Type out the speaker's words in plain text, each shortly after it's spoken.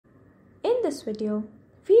In this video,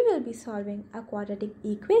 we will be solving a quadratic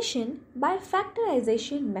equation by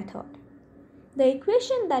factorization method. The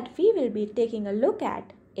equation that we will be taking a look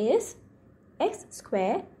at is x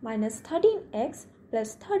square minus 13x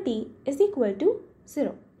plus 30 is equal to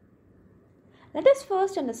 0. Let us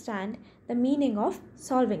first understand the meaning of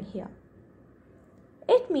solving here.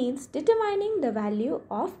 It means determining the value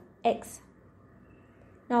of x.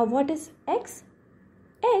 Now what is x?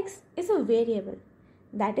 X is a variable.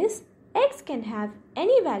 That is, x can have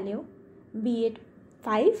any value, be it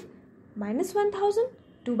 5, minus 1000,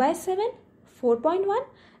 2 by 7, 4.1,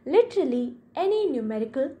 literally any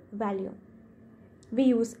numerical value. We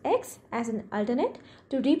use x as an alternate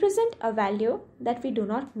to represent a value that we do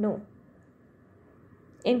not know.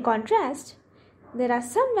 In contrast, there are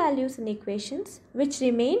some values in equations which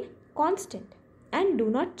remain constant and do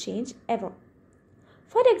not change ever.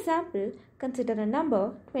 For example, consider a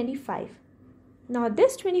number 25. Now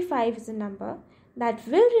this 25 is a number that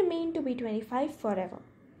will remain to be 25 forever.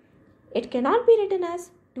 It cannot be written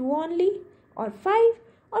as 2 only, or 5,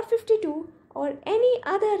 or 52, or any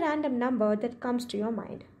other random number that comes to your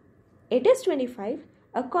mind. It is 25,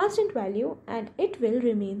 a constant value, and it will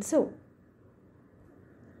remain so.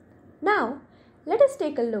 Now, let us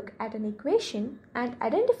take a look at an equation and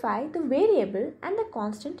identify the variable and the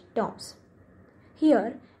constant terms.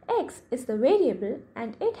 Here, x is the variable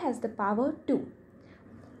and it has the power 2,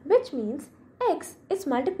 which means x is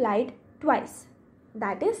multiplied twice,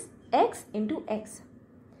 that is x into x.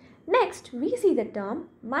 Next, we see the term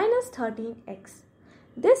minus 13x.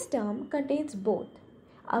 This term contains both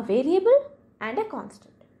a variable and a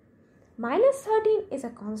constant. Minus 13 is a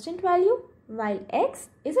constant value while x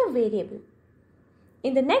is a variable.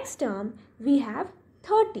 In the next term, we have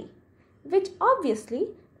 30, which obviously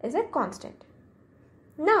is a constant.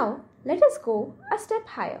 Now, let us go a step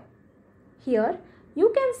higher. Here,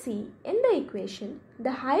 you can see in the equation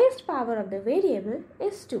the highest power of the variable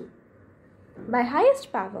is 2. By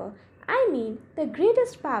highest power, I mean the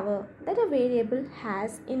greatest power that a variable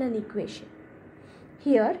has in an equation.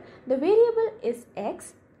 Here, the variable is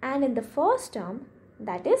x, and in the first term,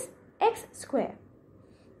 that is x square,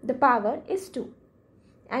 the power is 2.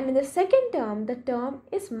 And in the second term, the term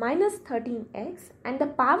is minus 13x and the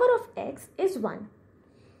power of x is 1.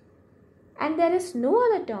 And there is no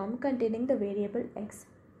other term containing the variable x.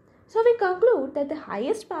 So we conclude that the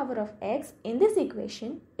highest power of x in this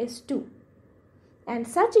equation is 2. And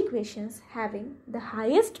such equations having the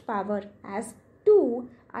highest power as 2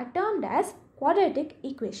 are termed as quadratic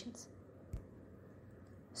equations.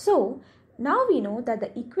 So now we know that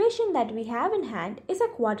the equation that we have in hand is a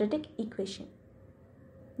quadratic equation.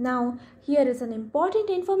 Now here is an important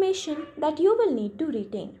information that you will need to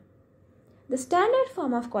retain. The standard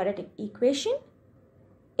form of quadratic equation,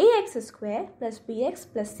 ax square plus bx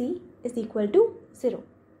plus c is equal to 0.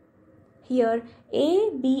 Here a,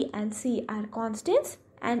 b and c are constants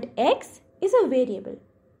and x is a variable.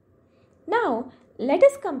 Now let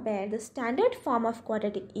us compare the standard form of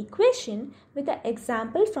quadratic equation with the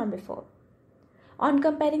example from before. On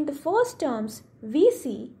comparing the first terms, we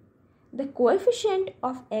see the coefficient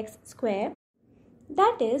of x square,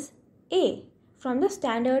 that is a, from the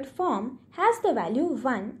standard form has the value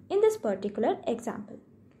 1 in this particular example.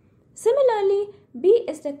 Similarly, b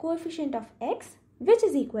is the coefficient of x, which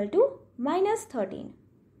is equal to minus 13,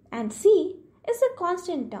 and c is the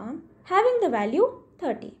constant term having the value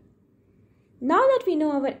 30. Now that we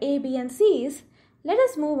know our a, b and c's, let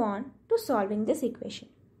us move on to solving this equation.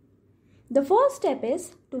 The first step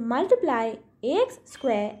is to multiply ax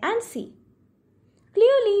square and c.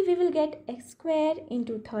 Clearly, we will get x square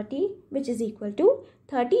into 30, which is equal to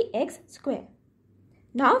 30x square.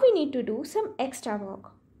 Now we need to do some extra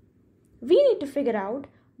work. We need to figure out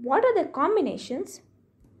what are the combinations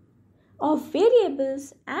of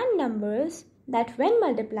variables and numbers that when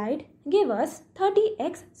multiplied give us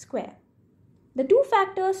 30x square. The two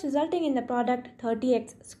factors resulting in the product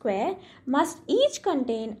 30x square must each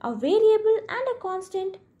contain a variable and a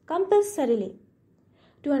constant compulsorily.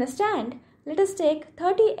 To understand, let us take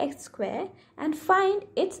 30x square and find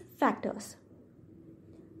its factors.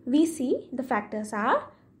 We see the factors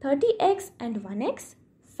are 30x and 1x,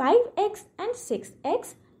 5x and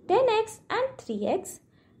 6x, 10x and 3x.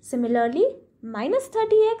 Similarly, minus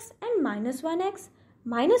 30x and minus 1x,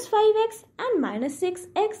 minus 5x and minus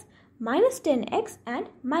 6x, minus 10x and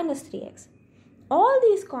minus 3x. All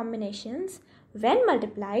these combinations, when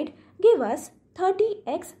multiplied, give us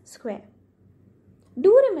 30x square.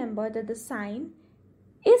 Do remember that the sign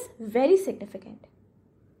is very significant.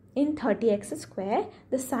 In 30x square,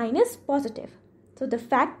 the sign is positive. So the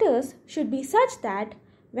factors should be such that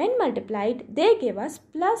when multiplied, they give us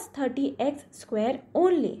plus 30x square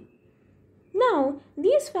only. Now,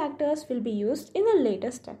 these factors will be used in the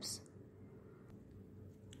later steps.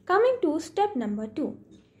 Coming to step number 2.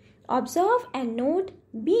 Observe and note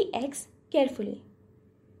bx carefully,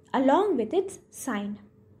 along with its sign.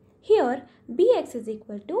 Here, bx is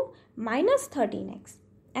equal to minus 13x.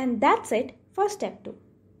 And that's it for step 2.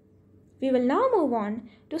 We will now move on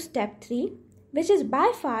to step 3, which is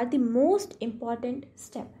by far the most important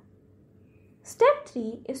step. Step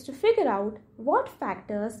 3 is to figure out what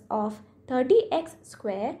factors of 30x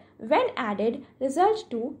square when added result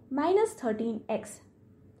to minus 13x.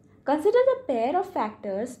 Consider the pair of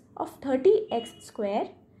factors of 30x square,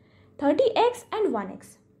 30x and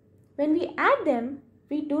 1x. When we add them,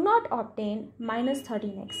 we do not obtain minus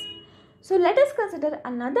 13x. So let us consider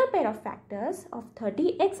another pair of factors of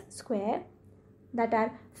 30x square, that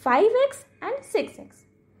are 5x and 6x.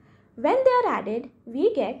 When they are added,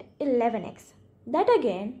 we get 11x. That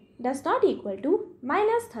again does not equal to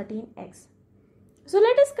minus 13x. So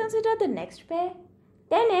let us consider the next pair,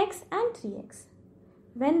 10x and 3x.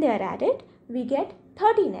 When they are added, we get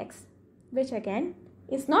 13x, which again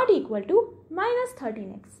is not equal to minus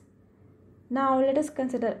 13x. Now let us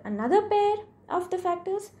consider another pair of the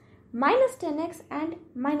factors, minus 10x and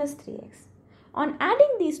minus 3x. On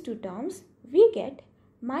adding these two terms, we get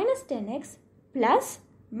minus 10x plus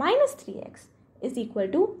minus 3x is equal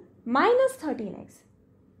to minus 13x.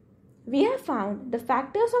 We have found the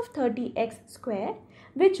factors of 30x square,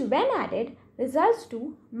 which when added results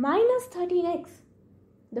to minus 13x.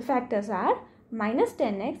 The factors are minus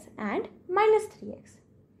 10x and minus 3x.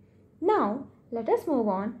 Now, let us move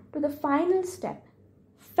on to the final step,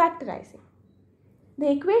 factorizing. The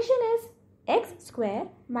equation is x square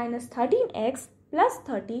minus 13x plus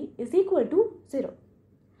 30 is equal to 0.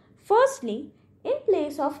 Firstly, in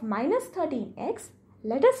place of minus 13x,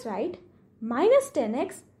 let us write minus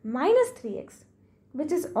 10x minus 3x,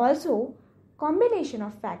 which is also combination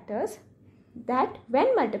of factors that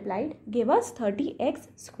when multiplied give us 30x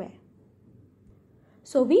square.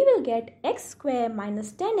 So we will get x square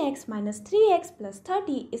minus 10x minus 3x plus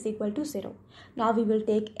 30 is equal to 0. Now we will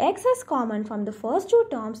take x as common from the first two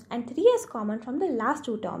terms and 3 as common from the last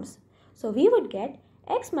two terms. So we would get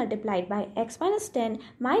x multiplied by x minus 10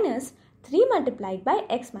 minus 3 multiplied by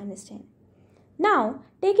x minus 10. Now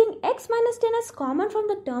taking x minus 10 as common from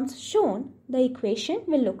the terms shown, the equation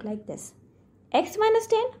will look like this. X minus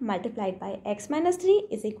 10 multiplied by x minus 3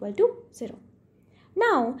 is equal to 0.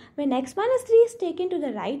 Now, when x minus 3 is taken to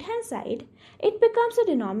the right hand side, it becomes a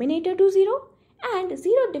denominator to 0 and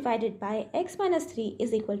 0 divided by x minus 3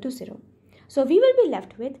 is equal to 0. So, we will be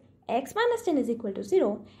left with x minus 10 is equal to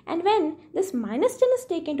 0, and when this minus 10 is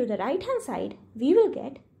taken to the right hand side, we will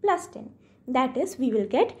get plus 10. That is, we will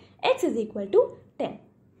get x is equal to 10.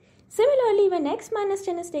 Similarly, when x minus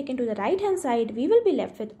 10 is taken to the right hand side, we will be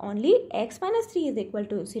left with only x minus 3 is equal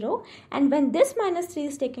to 0, and when this minus 3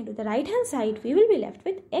 is taken to the right hand side, we will be left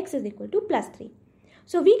with x is equal to plus 3.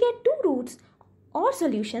 So we get two roots or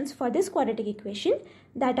solutions for this quadratic equation,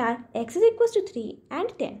 that are x is equal to 3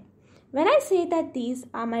 and 10. When I say that these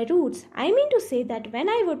are my roots, I mean to say that when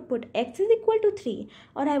I would put x is equal to 3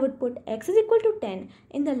 or I would put x is equal to 10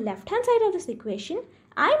 in the left hand side of this equation,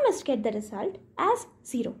 I must get the result as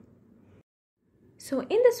 0. So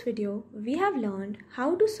in this video, we have learned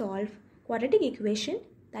how to solve quadratic equation,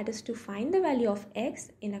 that is to find the value of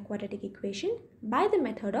x in a quadratic equation by the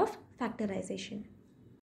method of factorization.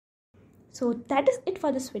 So that is it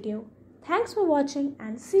for this video. Thanks for watching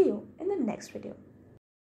and see you in the next video.